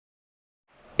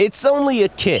It's only a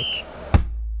kick,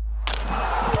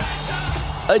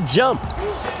 a jump,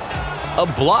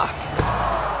 a block.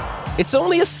 It's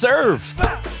only a serve.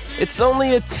 It's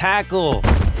only a tackle,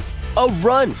 a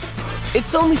run.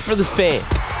 It's only for the fans.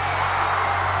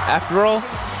 After all,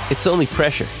 it's only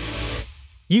pressure.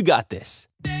 You got this.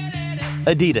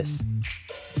 Adidas.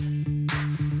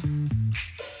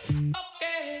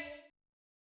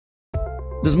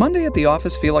 Does Monday at the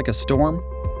office feel like a storm?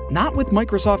 Not with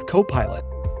Microsoft Copilot.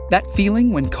 That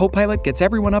feeling when Copilot gets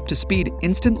everyone up to speed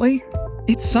instantly?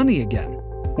 It's sunny again.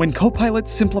 When Copilot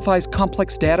simplifies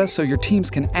complex data so your teams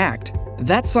can act,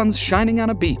 that sun's shining on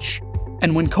a beach.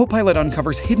 And when Copilot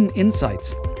uncovers hidden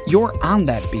insights, you're on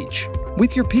that beach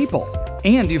with your people,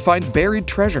 and you find buried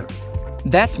treasure.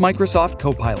 That's Microsoft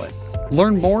Copilot.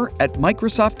 Learn more at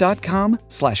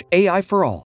Microsoft.com/AI for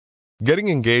all. Getting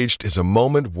engaged is a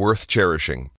moment worth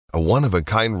cherishing. A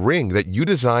one-of-a-kind ring that you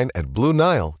design at Blue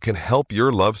Nile can help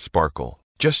your love sparkle.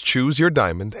 Just choose your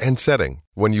diamond and setting.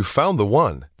 When you've found the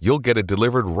one, you'll get it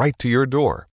delivered right to your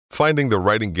door. Finding the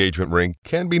right engagement ring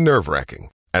can be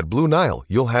nerve-wracking. At Blue Nile,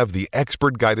 you'll have the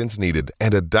expert guidance needed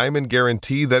and a diamond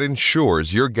guarantee that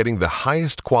ensures you're getting the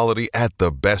highest quality at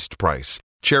the best price.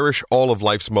 Cherish all of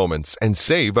life's moments and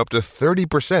save up to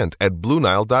 30% at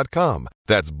BlueNile.com.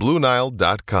 That's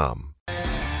BlueNile.com.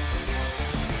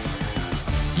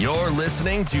 You're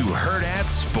listening to Hurrdat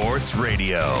Sports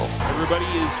Radio. Everybody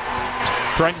is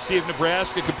trying to see if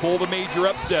Nebraska could pull the major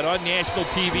upset on national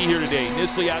TV here today.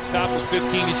 Nisley out top with 15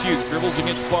 to shoot. Dribbles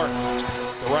against Clark.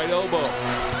 The right elbow.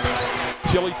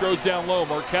 Shelley throws down low.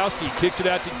 Markowski kicks it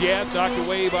out to Jazz. Knocked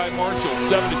away by Marshall.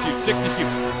 7 to shoot. 6 to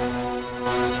shoot.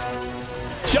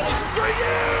 Shelley for three.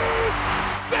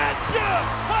 Betcha!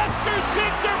 Huskers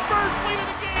take their first lead of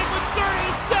the game with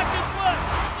 30 seconds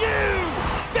left. You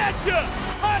betcha!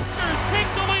 Huskers take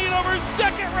the lead over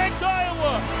second-ranked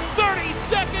Iowa. 30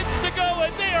 seconds to go,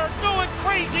 and they are going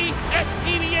crazy at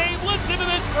PBA. Listen to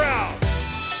this crowd.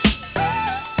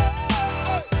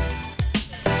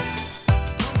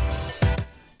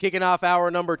 Kicking off hour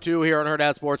number 2 here on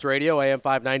Hurrdat Sports Radio, AM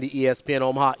 590 ESPN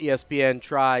Omaha, ESPN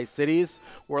Tri-Cities.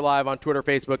 We're live on Twitter,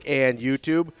 Facebook, and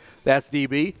YouTube. That's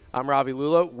DB. I'm Ravi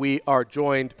Lula. We are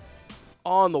joined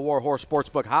on the Warhorse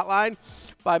Sportsbook Hotline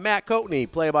by Matt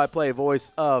Coatney, play-by-play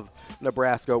voice of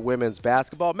Nebraska women's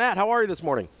basketball. Matt, how are you this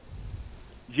morning?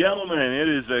 Gentlemen, it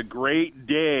is a great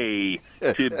day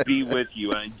to be with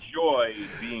you. I enjoy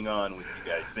being on with you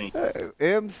guys. Thank you.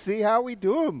 MC, how we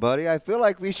doing, buddy? I feel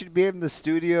like we should be in the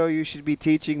studio. You should be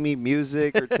teaching me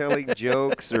music or telling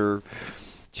jokes or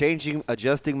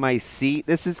adjusting my seat.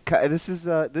 This is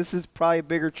probably a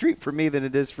bigger treat for me than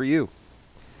it is for you.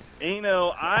 And, you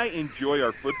know, I enjoy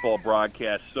our football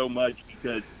broadcast so much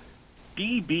because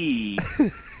DB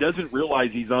doesn't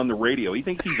realize he's on the radio. He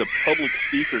thinks he's a public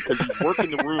speaker because he's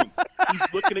working the room. He's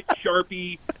looking at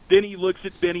Sharpie, then he looks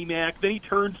at Benny Mac, then he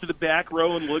turns to the back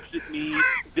row and looks at me,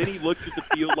 then he looks at the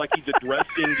field like he's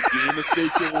addressing the game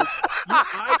officials. Your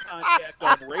eye contact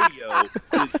on radio is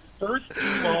first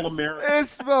team All-American.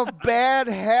 It's a bad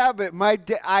habit.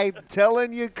 I'm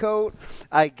telling you, Coach,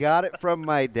 I got it from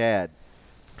my dad.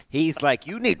 He's like,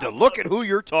 you need to look at who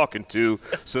you're talking to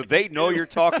so they know you're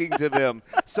talking to them.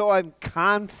 So I'm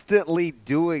constantly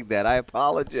doing that. I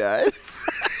apologize.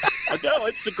 No,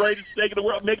 it's the greatest thing in the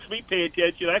world. It makes me pay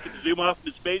attention. I can zoom off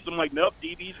into space. I'm like, nope,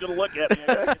 DB's going to look at me.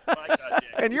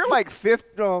 And you're like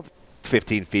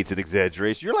 15 feet's an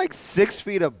exaggeration. You're like 6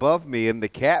 feet above me in the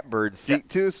catbird seat,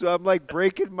 too. So I'm like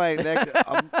breaking my neck.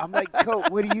 I'm like, Coach,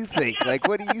 what do you think? Like,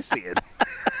 what are you seeing?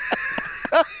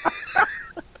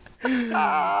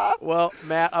 Well,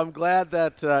 Matt, I'm glad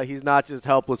that he's not just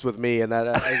helpless with me and that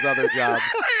his other jobs,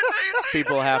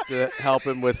 people have to help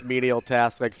him with menial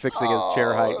tasks like fixing his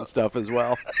chair height and stuff as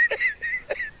well.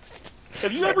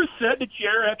 Have you ever set the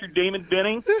chair after Damon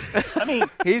Benning? I mean,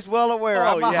 he's well aware.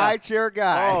 I'm a high chair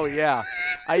guy. Oh, yeah.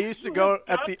 I used to go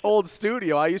at the old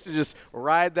studio. I used to just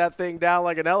ride that thing down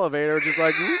like an elevator, just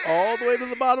like all the way to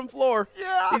the bottom floor.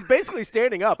 Yeah. He's basically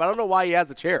standing up. I don't know why he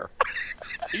has a chair.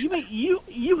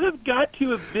 You have got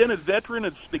to have been a veteran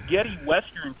of spaghetti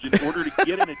westerns in order to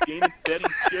get in a Damon Benning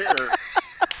chair.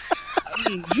 I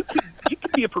mean, you could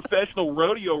be a professional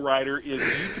rodeo rider if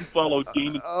you can follow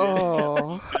Damon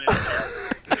Oh.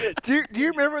 Do you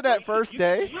remember that first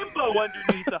day? Limbo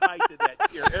underneath the height of that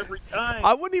chair every time.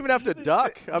 I wouldn't even have to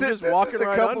duck. I'm just walking right under. This is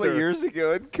a couple of years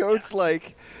ago, and Coach's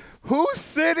like, who's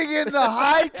sitting in the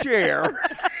high chair?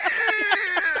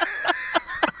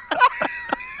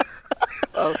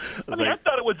 I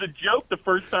thought it was a joke the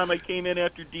first time I came in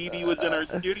after DB was in our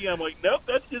studio. I'm like, nope,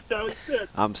 that's just how he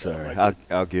sits. I'm sorry.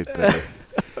 I'll get better.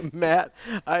 Matt,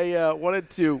 I wanted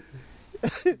to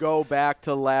go back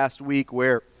to last week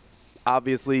where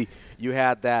obviously you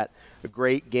had that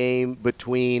great game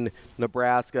between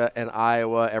Nebraska and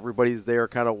Iowa. Everybody's there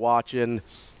kind of watching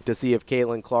to see if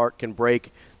Caitlin Clark can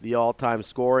break the all-time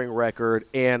scoring record,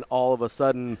 and all of a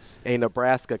sudden a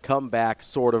Nebraska comeback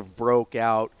sort of broke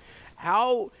out.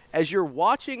 How, as you're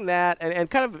watching that and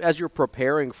kind of as you're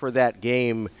preparing for that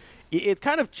game, it's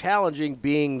kind of challenging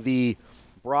being the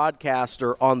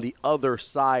broadcaster on the other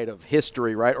side of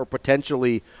history, right, or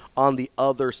potentially on the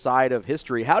other side of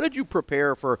history. How did you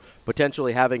prepare for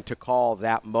potentially having to call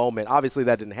that moment? Obviously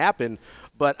that didn't happen,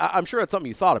 but I'm sure it's something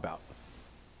you thought about.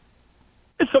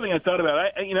 It's something I thought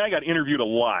about. I got interviewed a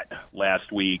lot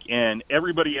last week, and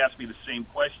everybody asked me the same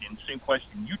question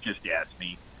you just asked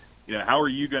me. How are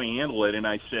you going to handle it? And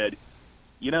I said,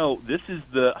 this is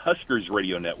the Huskers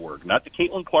radio network, not the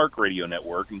Caitlin Clark radio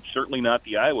network, and certainly not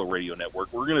the Iowa radio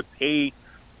network. We're going to pay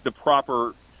the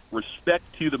proper respect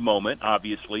to the moment.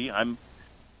 Obviously,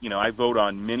 I vote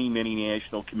on many, many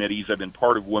national committees. I've been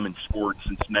part of women's sports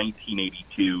since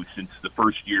 1982, since the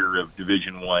first year of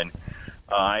Division I.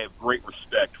 I have great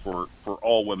respect for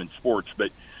all women's sports,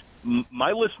 but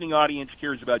my listening audience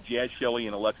cares about Jazz Shelley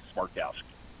and Alexis Markowski.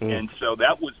 And so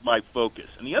that was my focus.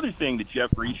 And the other thing that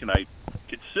Jeff Reich and I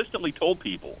consistently told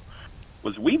people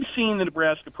was we've seen the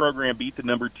Nebraska program beat the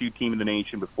number 2 team in the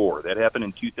nation before. That happened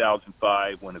in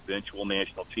 2005 when eventual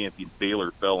national champion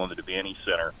Baylor fell in the Devaney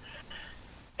Center.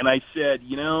 And I said,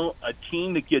 a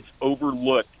team that gets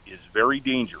overlooked is very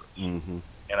dangerous. Mm-hmm.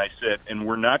 And I said, and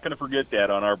we're not going to forget that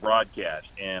on our broadcast.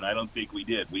 And I don't think we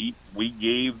did. We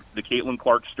gave the Caitlin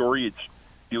Clark story its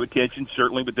due attention,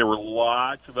 certainly, but there were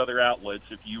lots of other outlets,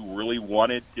 if you really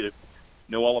wanted to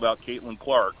know all about Caitlin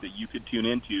Clark, that you could tune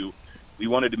into. We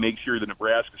wanted to make sure the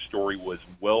Nebraska story was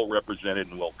well represented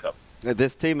and well covered.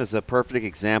 This team is a perfect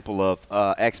example of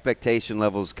expectation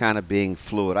levels kind of being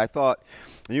fluid. I thought,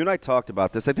 and you and I talked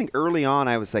about this, I think early on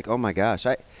I was like, oh my gosh,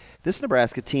 this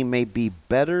Nebraska team may be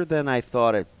better than I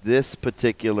thought at this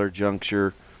particular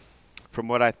juncture from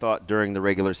what I thought during the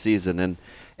regular season. And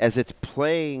as it's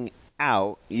playing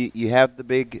out, you have the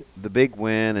big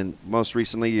win, and most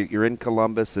recently you're in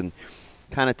Columbus and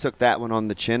kind of took that one on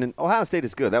the chin. And Ohio State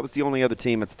is good. That was the only other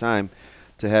team at the time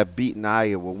to have beaten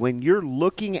Iowa. When you're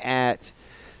looking at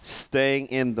staying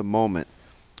in the moment,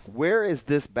 where is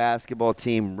this basketball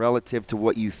team relative to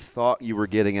what you thought you were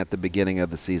getting at the beginning of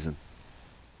the season?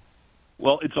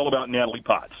 Well, it's all about Natalie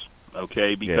Potts,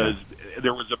 okay, because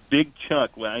there was a big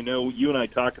chunk. I know you and I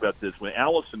talked about this. When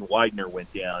Allison Widener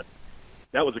went down,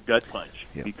 that was a gut punch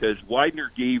because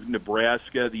Widener gave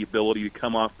Nebraska the ability to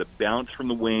come off the bounce from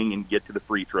the wing and get to the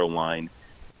free throw line,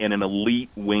 and an elite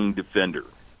wing defender.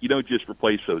 You don't just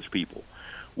replace those people.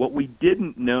 What we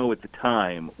didn't know at the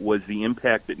time was the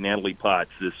impact that Natalie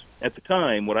Potts, at the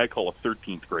time, what I call a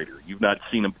 13th grader. You've not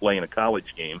seen him play in a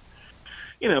college game.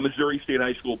 Missouri State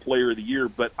High School Player of the Year,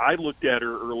 but I looked at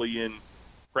her early in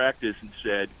practice and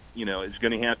said, is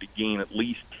going to have to gain at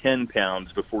least 10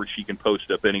 pounds before she can post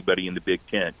up anybody in the Big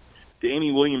Ten. To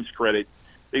Amy Williams' credit,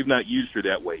 they've not used her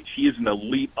that way. She is an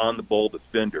elite on-the-ball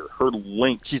defender. Her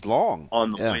length, she's long on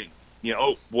the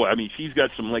wing. She's got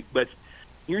some length. But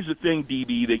here's the thing,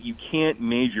 DB, that you can't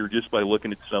measure just by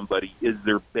looking at somebody is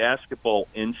their basketball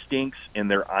instincts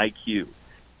and their IQ.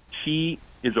 She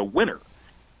is a winner.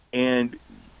 And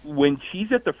when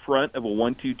she's at the front of a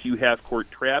 1-2-2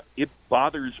 half-court trap, it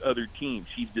bothers other teams.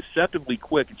 She's deceptively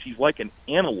quick, and she's like an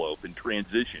antelope in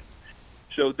transition.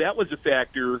 So that was a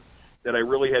factor that I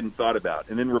really hadn't thought about.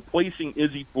 And then replacing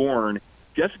Izzy Bourne,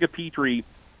 Jessica Petrie,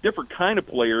 different kind of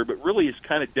player, but really has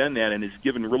kind of done that and has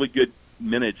given really good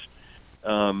minutes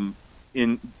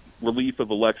in relief of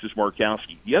Alexis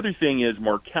Markowski. The other thing is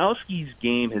Markowski's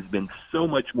game has been so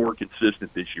much more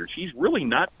consistent this year. She's really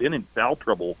not been in foul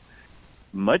trouble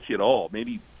much at all,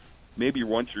 maybe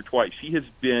once or twice. She has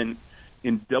been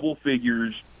in double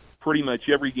figures pretty much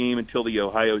every game until the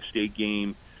Ohio State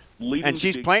game. And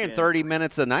she's playing 30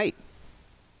 minutes a night.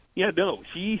 Yeah, no.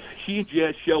 She and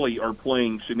Jazz Shelley are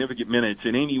playing significant minutes.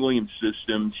 In Amy Williams'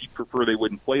 system, she'd prefer they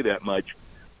wouldn't play that much.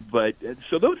 But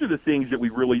so those are the things that we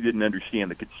really didn't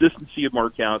understand. The consistency of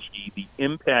Markowski, the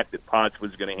impact that Potts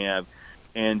was going to have,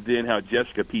 and then how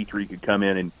Jessica Petrie could come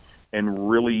in and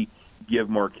really give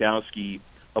Markowski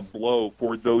a blow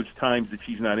for those times that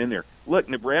she's not in there. Look,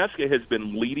 Nebraska has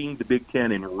been leading the Big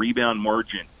Ten in rebound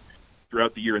margin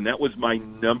throughout the year, and that was my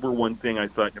number one thing I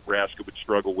thought Nebraska would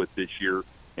struggle with this year,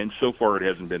 and so far it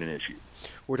hasn't been an issue.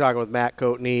 We're talking with Matt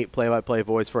Coatney, play-by-play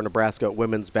voice for Nebraska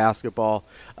women's basketball.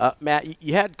 Matt,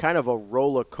 you had kind of a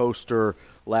roller coaster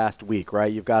last week,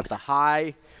 right? You've got the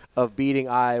high of beating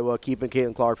Iowa, keeping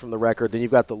Caitlin Clark from the record. Then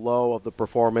you've got the low of the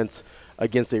performance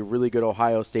against a really good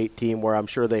Ohio State team where I'm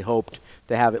sure they hoped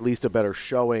to have at least a better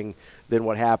showing than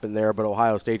what happened there, but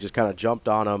Ohio State just kind of jumped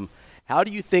on them. How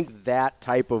do you think that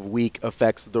type of week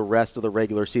affects the rest of the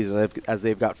regular season as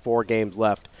they've got 4 games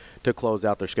left to close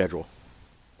out their schedule?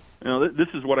 This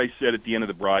is what I said at the end of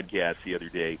the broadcast the other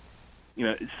day.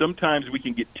 Sometimes we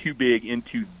can get too big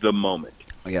into the moment.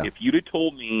 Yeah. If you'd have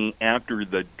told me after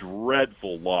the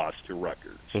dreadful loss to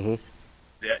Rutgers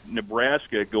that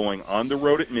Nebraska going on the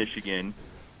road at Michigan,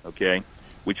 okay,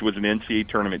 which was an NCAA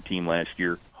tournament team last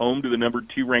year, home to the number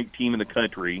 2 ranked team in the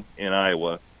country in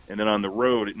Iowa, and then on the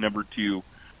road at number 2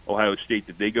 Ohio State,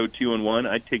 that they go 2-1,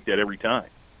 I'd take that every time.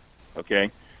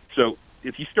 Okay? So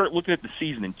if you start looking at the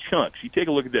season in chunks, you take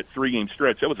a look at that 3-game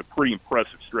stretch, that was a pretty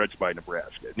impressive stretch by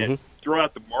Nebraska. And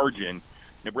throughout the margin,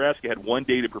 Nebraska had 1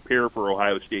 day to prepare for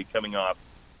Ohio State coming off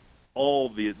all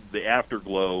the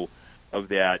afterglow of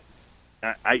that.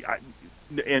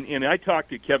 And I talked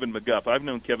to Kevin McGuff. I've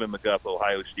known Kevin McGuff,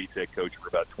 Ohio State's head coach, for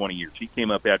about 20 years. He came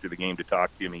up after the game to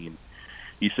talk to me, and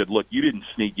he said, look, you didn't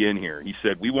sneak in here. He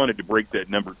said, we wanted to break that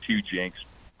number 2 jinx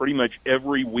pretty much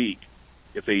every week.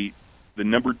 If the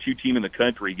number 2 team in the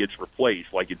country gets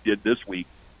replaced like it did this week,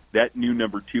 that new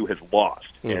number 2 has lost.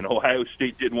 And Ohio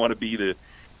State didn't want to be the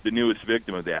newest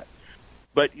victim of that.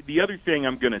 But the other thing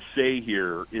I'm going to say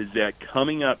here is that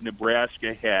coming up,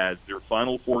 Nebraska has their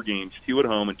final 4 games, 2 at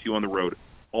home and 2 on the road,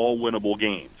 all winnable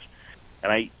games.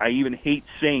 And I even hate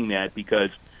saying that because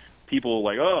people are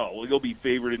like, oh, well, you'll be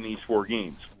favored in these 4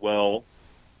 games. Well,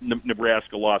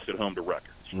 Nebraska lost at home to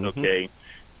Rutgers, okay?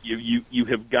 You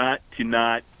have got to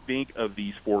not think of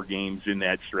these 4 games in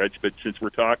that stretch, but since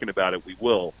we're talking about it, we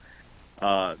will.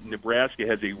 Nebraska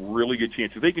has a really good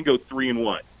chance. If they can go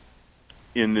 3-1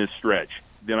 in this stretch,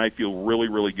 then I feel really,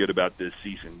 really good about this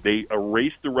season. They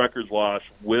erased the Rutgers loss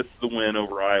with the win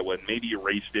over Iowa, and maybe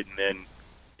erased it and then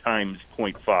times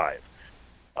 0.5.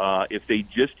 If they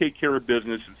just take care of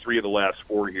business in 3 of the last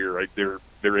 4 here, their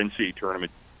NCAA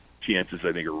tournament chances,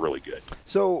 I think, are really good.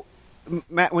 So,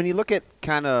 Matt, when you look at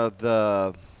kind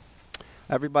of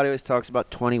everybody always talks about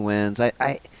 20 wins.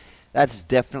 That's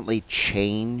definitely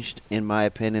changed, in my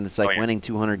opinion. It's like winning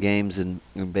 200 games in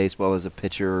baseball as a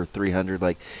pitcher, or 300.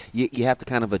 Like, you have to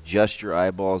kind of adjust your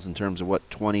eyeballs in terms of what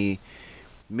 20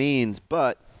 means.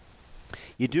 But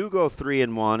you do go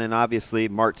 3-1, and obviously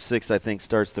March 6th, I think,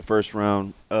 starts the first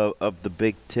round of the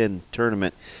Big Ten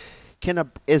tournament.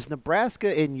 Is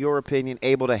Nebraska, in your opinion,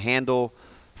 able to handle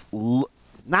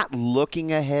not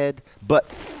looking ahead, but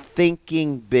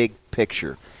thinking big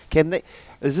picture?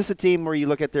 Is this a team where you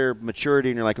look at their maturity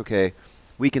and you're like, okay,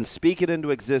 we can speak it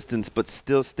into existence but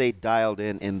still stay dialed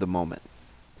in the moment?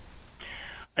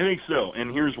 I think so,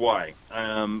 and here's why.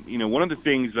 One of the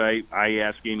things I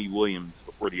asked Amy Williams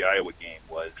before the Iowa game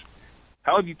was,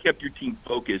 how have you kept your team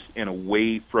focused and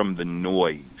away from the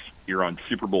noise here on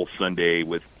Super Bowl Sunday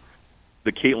with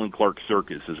the Caitlin Clark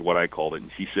circus, is what I called it.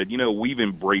 And she said, we've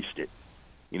embraced it.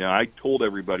 I told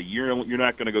everybody, you're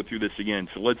not going to go through this again,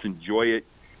 so let's enjoy it.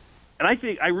 And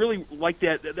I really like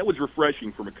that. That was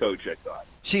refreshing from a coach, I thought.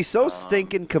 She's so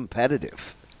stinking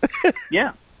competitive.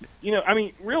 Yeah.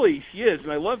 Really, she is,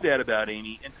 and I love that about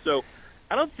Amy. And so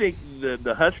I don't think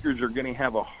the Huskers are going to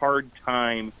have a hard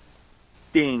time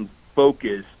staying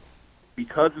focused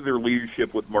because of their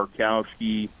leadership with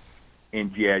Markowski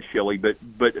and Jazz Shelley, but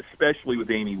especially with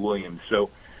Amy Williams.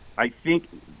 So I think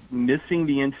missing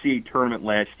the NCAA tournament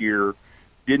last year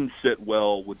didn't sit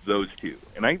well with those two.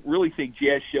 And I really think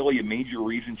Jazz Shelley, a major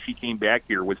reason she came back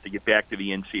here was to get back to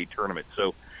the NCAA tournament.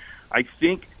 So I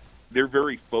think they're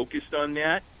very focused on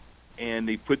that, and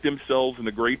they put themselves in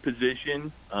a great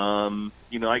position.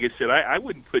 Like I said, I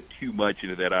wouldn't put too much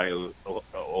into that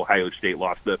Ohio State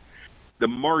loss. The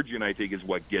margin, I think, is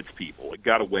what gets people. It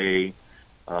got away.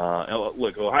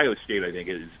 Look, Ohio State, I think,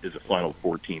 is a Final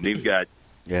Four team. They've got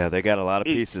they got a lot of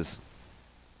pieces.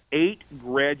 8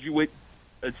 graduate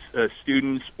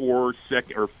students or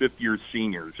second or fifth-year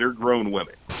seniors. They're grown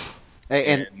women. Hey,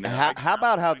 and how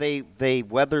about how they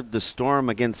weathered the storm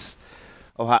against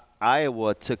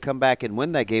Iowa to come back and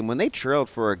win that game when they trailed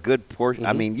for a good portion?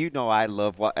 I mean, I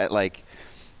love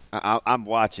I'm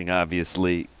watching,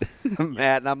 obviously,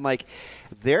 Matt, and I'm like,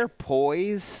 their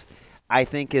poise, I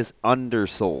think, is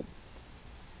undersold.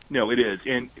 No, it is.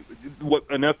 And what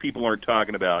enough people aren't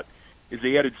talking about is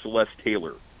they added Celeste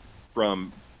Taylor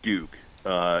from Duke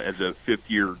as a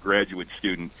fifth-year graduate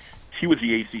student. She was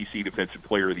the ACC Defensive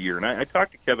Player of the Year. And I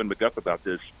talked to Kevin McGuff about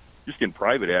this just in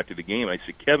private after the game. I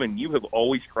said, Kevin, you have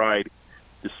always tried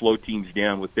to slow teams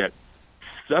down with that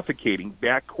suffocating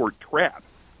backcourt trap.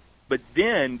 But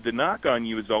then the knock on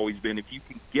you has always been if you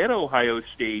can get Ohio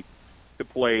State to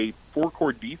play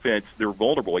four-court defense, they're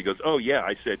vulnerable. He goes, oh, yeah.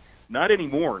 I said, not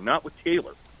anymore, not with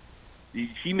Taylor.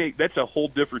 That's a whole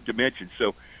different dimension.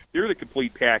 So they're the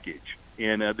complete package.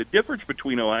 And the difference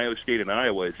between Ohio State and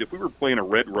Iowa is if we were playing a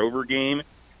Red Rover game,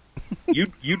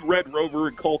 you'd Red Rover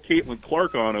and call Caitlin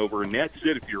Clark on over, and that's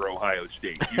it if you're Ohio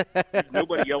State. There's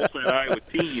nobody else on the Iowa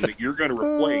team that you're going to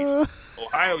replace.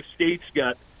 Ohio State's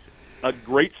got a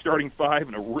great starting five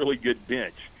and a really good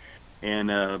bench. And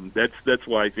that's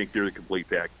why I think they're the complete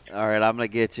package. All right, I'm going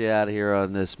to get you out of here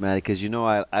on this, Matty, because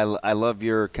I love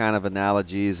your kind of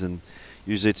analogies, and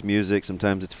usually it's music,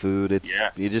 sometimes it's food.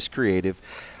 You're just creative.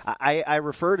 I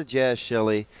refer to Jaz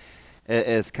Shelley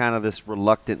as kind of this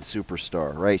reluctant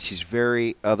superstar, right? She's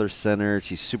very other-centered.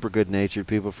 She's super good-natured.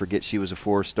 People forget she was a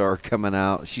 4-star coming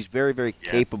out. She's very, very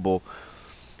capable.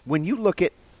 When you look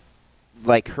at,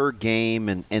 like, her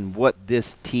game and what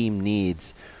this team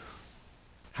needs,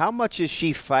 how much is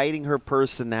she fighting her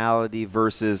personality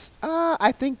versus,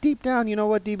 I think deep down, you know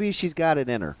what, DB, she's got it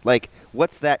in her. Like,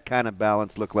 what's that kind of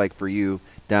balance look like for you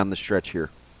down the stretch here?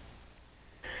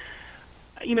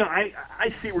 You know,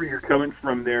 I see where you're coming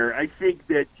from there. I think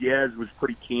that Jazz was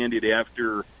pretty candid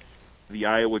after the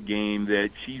Iowa game that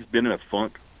she's been in a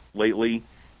funk lately,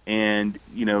 and,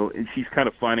 you know, and she's kind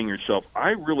of finding herself.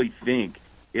 I really think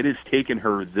it has taken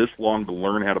her this long to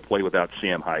learn how to play without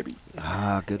Sam Haiby.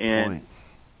 Good point.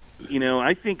 You know,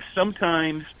 I think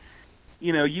sometimes,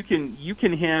 you know, you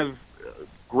can have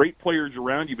great players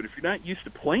around you, but if you're not used to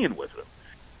playing with them,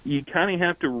 you kind of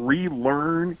have to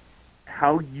relearn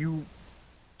how you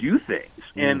do things.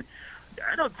 And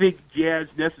I don't think Jazz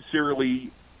necessarily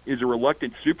is a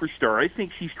reluctant superstar. I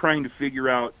think she's trying to figure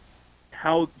out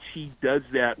how she does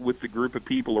that with the group of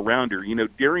people around her. You know,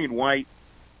 Darian White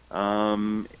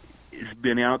has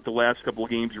been out the last couple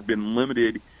of games or been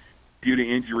limited due to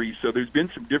injuries. So there's been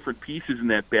some different pieces in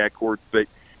that backcourt. But,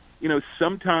 you know,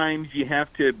 sometimes you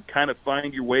have to kind of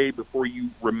find your way before you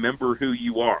remember who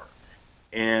you are.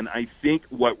 And I think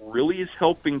what really is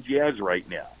helping Jazz right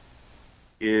now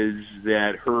is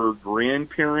that her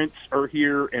grandparents are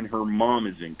here and her mom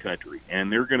is in country.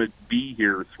 And they're going to be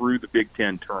here through the Big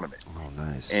Ten tournament. Oh,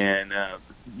 nice. And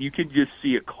you can just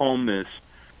see a calmness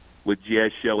with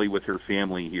Jaz Shelley with her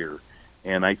family here.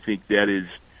 And I think that is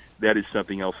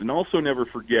something else. And also never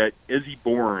forget, Izzy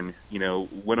Bourne, you know,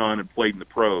 went on and played in the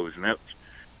pros, and that's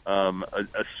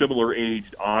a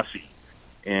similar-aged Aussie.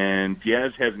 And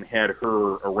Jazz hasn't had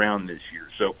her around this year.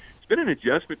 So it's been an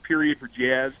adjustment period for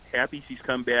Jazz. Happy she's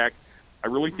come back. I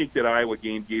really think that Iowa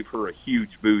game gave her a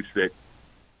huge boost that,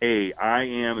 hey, I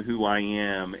am who I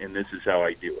am, and this is how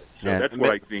I do it. So that's what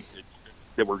I think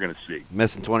that we're going to see.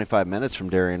 Missing 25 minutes from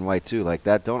Darian White too, like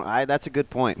that. That's a good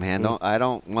point, man. I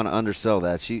don't want to undersell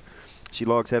that. She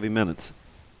logs heavy minutes.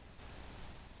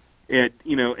 And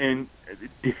you know, and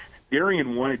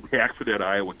Darian wanted back for that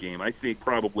Iowa game. I think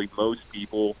probably most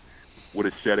people would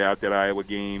have set out that Iowa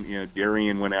game. You know,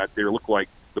 Darian went out there, looked like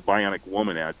the Bionic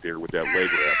Woman out there with that leg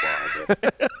wrap on.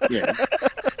 But, yeah,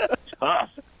 tough.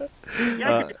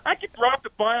 Yeah, I could drop the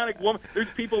Bionic Woman. There's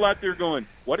people out there going,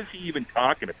 "What is he even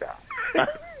talking about?"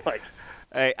 Like,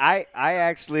 hey, I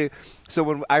actually. So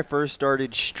when I first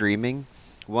started streaming,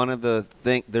 one of the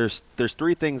there's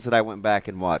 3 things that I went back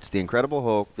and watched: The Incredible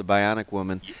Hulk, The Bionic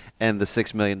Woman, and The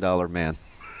 $6 Million Man.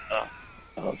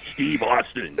 Steve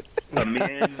Austin, a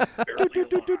man barely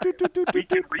alive. We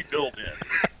can rebuild him.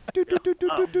 One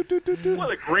of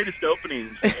the greatest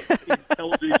openings in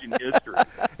television history.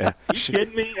 Are you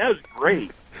kidding me? That was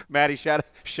great. Maddie, shout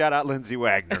out Lindsey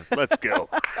Wagner. Let's go.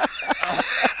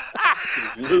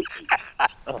 Absolutely.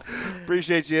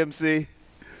 Appreciate you, MC.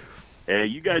 Hey,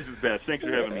 you guys are the best. Thanks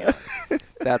for having me on.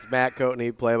 That's Matt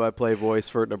Coatney, play-by-play voice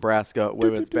for Nebraska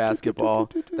women's basketball.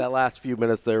 That last few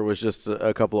minutes there was just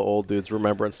a couple of old dudes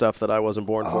remembering stuff that I wasn't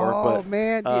born for. Oh,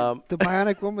 man, the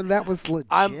Bionic Woman, that was legit.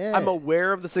 I'm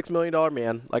aware of the $6 Million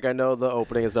Man. Like, I know the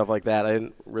opening and stuff like that. I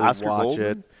didn't really Oscar watch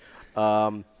Goldman?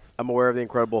 it. I'm aware of the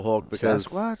Incredible Hulk because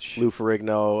Sasquatch. Lou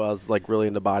Ferrigno. I was like really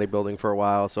into bodybuilding for a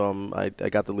while, so I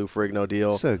got the Lou Ferrigno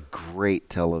deal. It's a great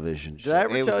television show. Did I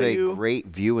ever it tell was you a great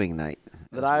viewing night.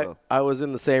 That I was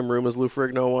in the same room as Lou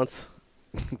Ferrigno once?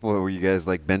 What, were you guys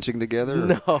like benching together?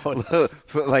 No.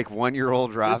 Like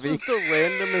 1-year-old Ravi? This was the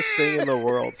randomest thing in the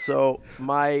world. So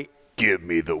Give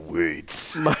me the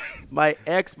weights. My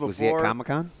ex before. Was he at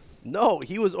Comic-Con? No,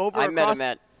 he was over. I met him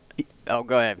at. Oh,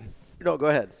 go ahead. No, go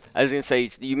ahead. I was going to say,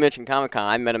 you mentioned Comic-Con.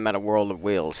 I met him at a World of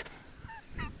Wheels.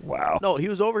 Wow. No, he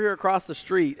was over here across the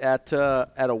street at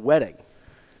a wedding.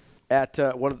 At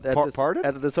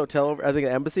this hotel over, I think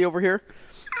the embassy over here.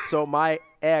 So my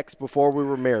ex, before we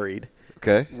were married,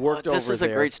 Okay. Worked This over is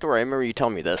there. a great story. I remember you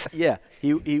telling me this. Yeah,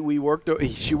 she worked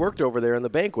over there in the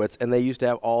banquets, and they used to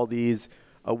have all these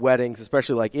weddings,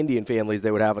 especially like Indian families.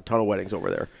 They would have a ton of weddings over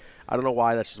there. I don't know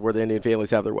why. That's just where the Indian families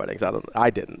have their weddings. I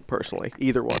didn't personally,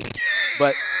 either one.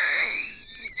 But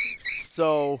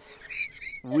so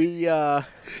we. Can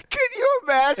you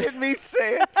imagine me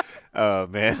saying, "Oh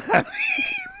man."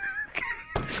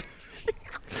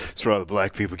 That's where all the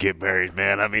black people get married,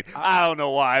 man. I mean, I don't know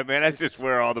why, man. That's just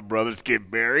where all the brothers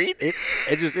get married. It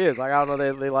just is. Like, I don't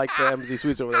know. They like the Embassy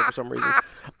Suites over there for some reason.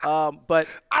 But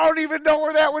I don't even know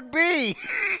where that would be.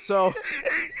 So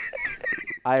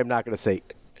I am not going to say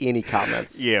any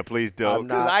comments. Yeah, please don't.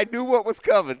 Because I knew what was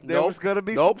coming. There was going to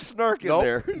be some snark in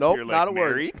there. Nope, You're not like, a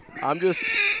word. I'm just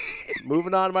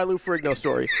moving on to my Lou Ferrigno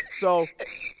story. So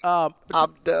I'm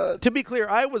done. To be clear,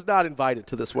 I was not invited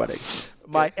to this wedding.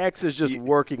 My ex is just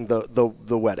working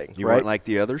the wedding. You right? weren't like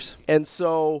the others? And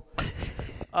so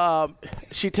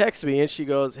she texts me and she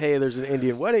goes, "Hey, there's an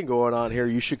Indian wedding going on here.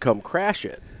 You should come crash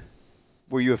it."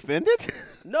 Were you offended?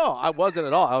 No, I wasn't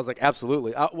at all. I was like,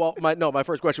 absolutely. My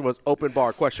first question was open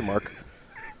bar ? Because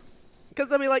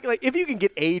I mean, like if you can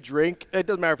get a drink, it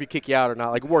doesn't matter if you kick you out or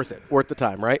not. Like worth the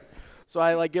time, right? So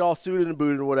I like get all suited and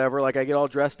booted and whatever. Like I get all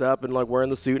dressed up and like wearing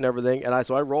the suit and everything. And I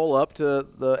roll up to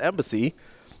the embassy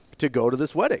to go to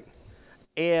this wedding.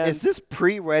 And is this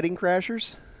pre-wedding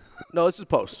crashers? No, this is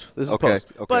post. This is post.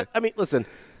 Okay. But I mean, listen.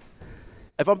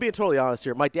 If I'm being totally honest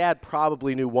here, my dad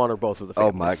probably knew one or both of the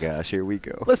families. Oh my gosh, here we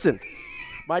go. Listen,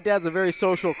 my dad's a very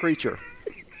social creature.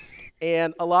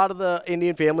 And a lot of the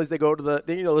Indian families, they go to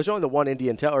there's only the one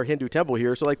Indian or Hindu temple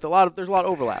here, so like there's a lot of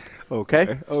overlap.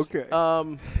 Okay.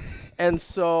 And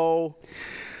so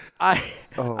I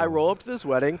roll up to this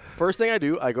wedding. First thing I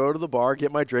do, I go to the bar,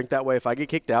 get my drink. That way, if I get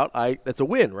kicked out, that's a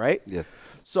win, right? Yeah.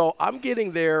 So I'm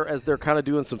getting there as they're kind of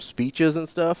doing some speeches and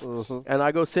stuff, and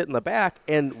I go sit in the back,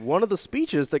 and one of the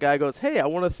speeches, the guy goes, "Hey, I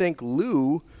want to thank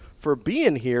Lou for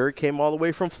being here. He came all the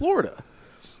way from Florida."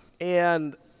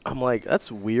 And I'm like,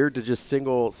 that's weird to just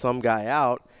single some guy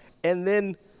out. And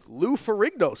then Lou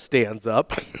Ferrigno stands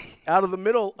up out of the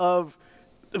middle of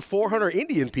 400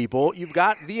 Indian people. You've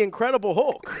got the Incredible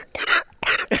Hulk.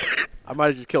 I might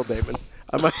have just killed Damon.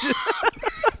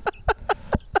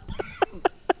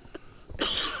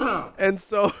 And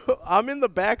so I'm in the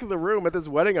back of the room at this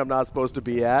wedding I'm not supposed to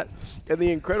be at, and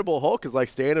the Incredible Hulk is like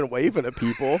standing waving at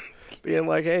people, being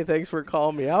like, "Hey, thanks for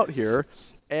calling me out here."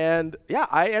 And yeah,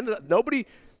 I ended up Do you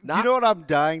know what I'm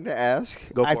dying to ask?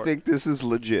 Go for it. I think this is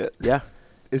legit. Yeah.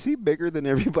 Is he bigger than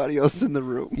everybody else in the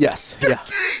room? Yes. Yeah.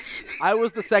 I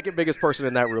was the second biggest person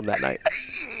in that room that night.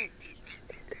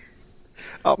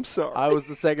 I'm sorry. I was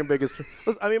the second biggest.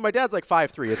 I mean, my dad's like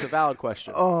 5'3". It's a valid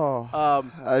question. Oh.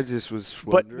 I just was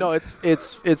wondering. But no,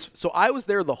 it's. So I was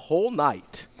there the whole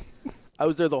night.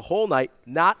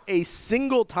 Not a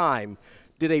single time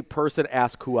did a person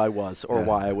ask who I was or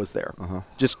why I was there.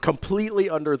 Just completely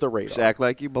under the radar. Just act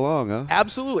like you belong, huh?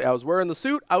 Absolutely. I was wearing the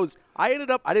suit. I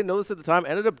didn't know this at the time,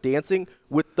 ended up dancing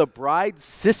with the bride's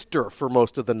sister for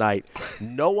most of the night.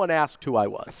 No one asked who I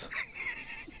was.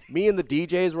 Me and the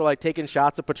DJs were like taking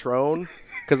shots of Patron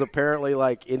because apparently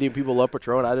like Indian people love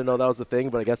Patron. I didn't know that was the thing,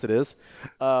 but I guess it is.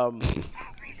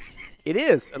 It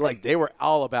is. And like they were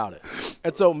all about it.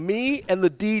 And so me and the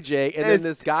DJ and then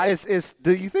this guy.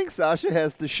 Do you think Sasha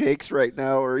has the shakes right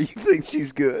now, or you think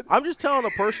she's good? I'm just telling a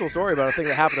personal story about a thing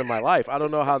that happened in my life. I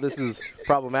don't know how this is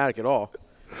problematic at all.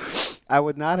 I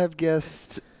would not have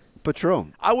guessed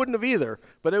Patron. I wouldn't have either.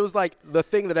 But it was like the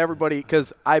thing that everybody,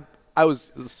 because I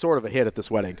was sort of a hit at this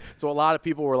wedding. So a lot of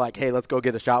people were like, "Hey, let's go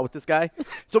get a shot with this guy."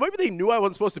 So maybe they knew I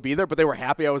wasn't supposed to be there, but they were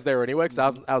happy I was there anyway because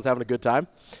I was having a good time.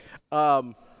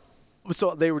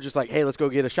 So they were just like, "Hey, let's go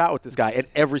get a shot with this guy." And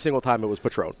every single time it was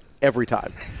Patron. Every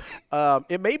time.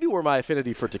 It may be where my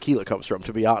affinity for tequila comes from,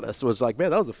 to be honest. It was like,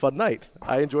 man, that was a fun night.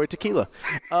 I enjoyed tequila.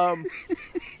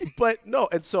 But no,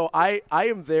 and so I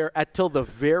am there till the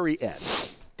very end.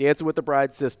 Dancing with the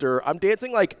bride's sister. I'm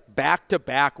dancing like back to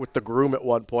back with the groom at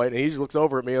one point, and he just looks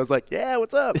over at me. I was like, "Yeah,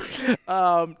 what's up?"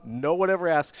 No one ever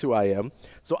asks who I am.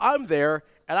 So I'm there,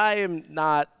 and I am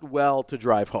not well to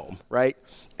drive home, right?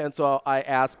 And so I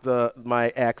asked my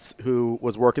ex who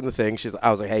was working the thing.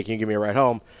 I was like, "Hey, can you give me a ride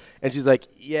home?" And she's like,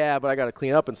 "Yeah, but I got to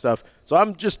clean up and stuff." So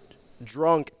I'm just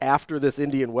drunk after this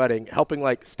Indian wedding, helping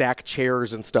like stack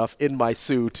chairs and stuff in my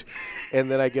suit,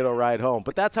 and then I get a ride home.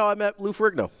 But that's how I met Lou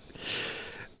Ferrigno.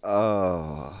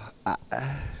 Oh.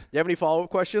 You have any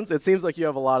follow-up questions? It seems like you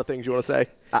have a lot of things you want to say.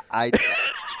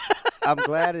 I'm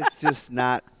glad it's just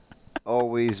not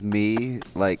always me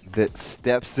like that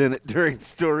steps in it during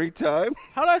story time.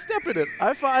 How did I step in it?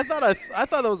 I thought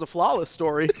that was a flawless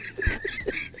story.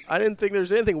 I didn't think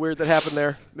there's anything weird that happened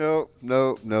there. No.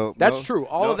 That's true.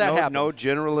 All of that happened. No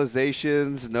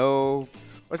generalizations. No.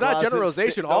 It's not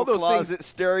generalization. All those things.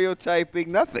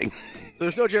 Stereotyping. Nothing.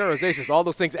 There's no generalizations. All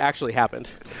those things actually happened.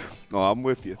 No, I'm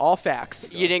with you. All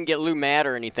facts. You didn't get Lou mad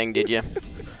or anything, did you?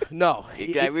 No.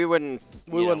 We wouldn't.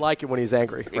 We wouldn't like it when he's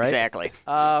angry, right? Exactly.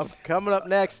 Coming up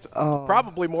next,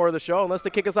 probably more of the show, unless they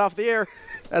kick us off the air.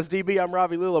 That's DB. I'm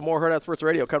Ravi Lula. More Herd at Sports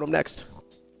Radio. Coming up next.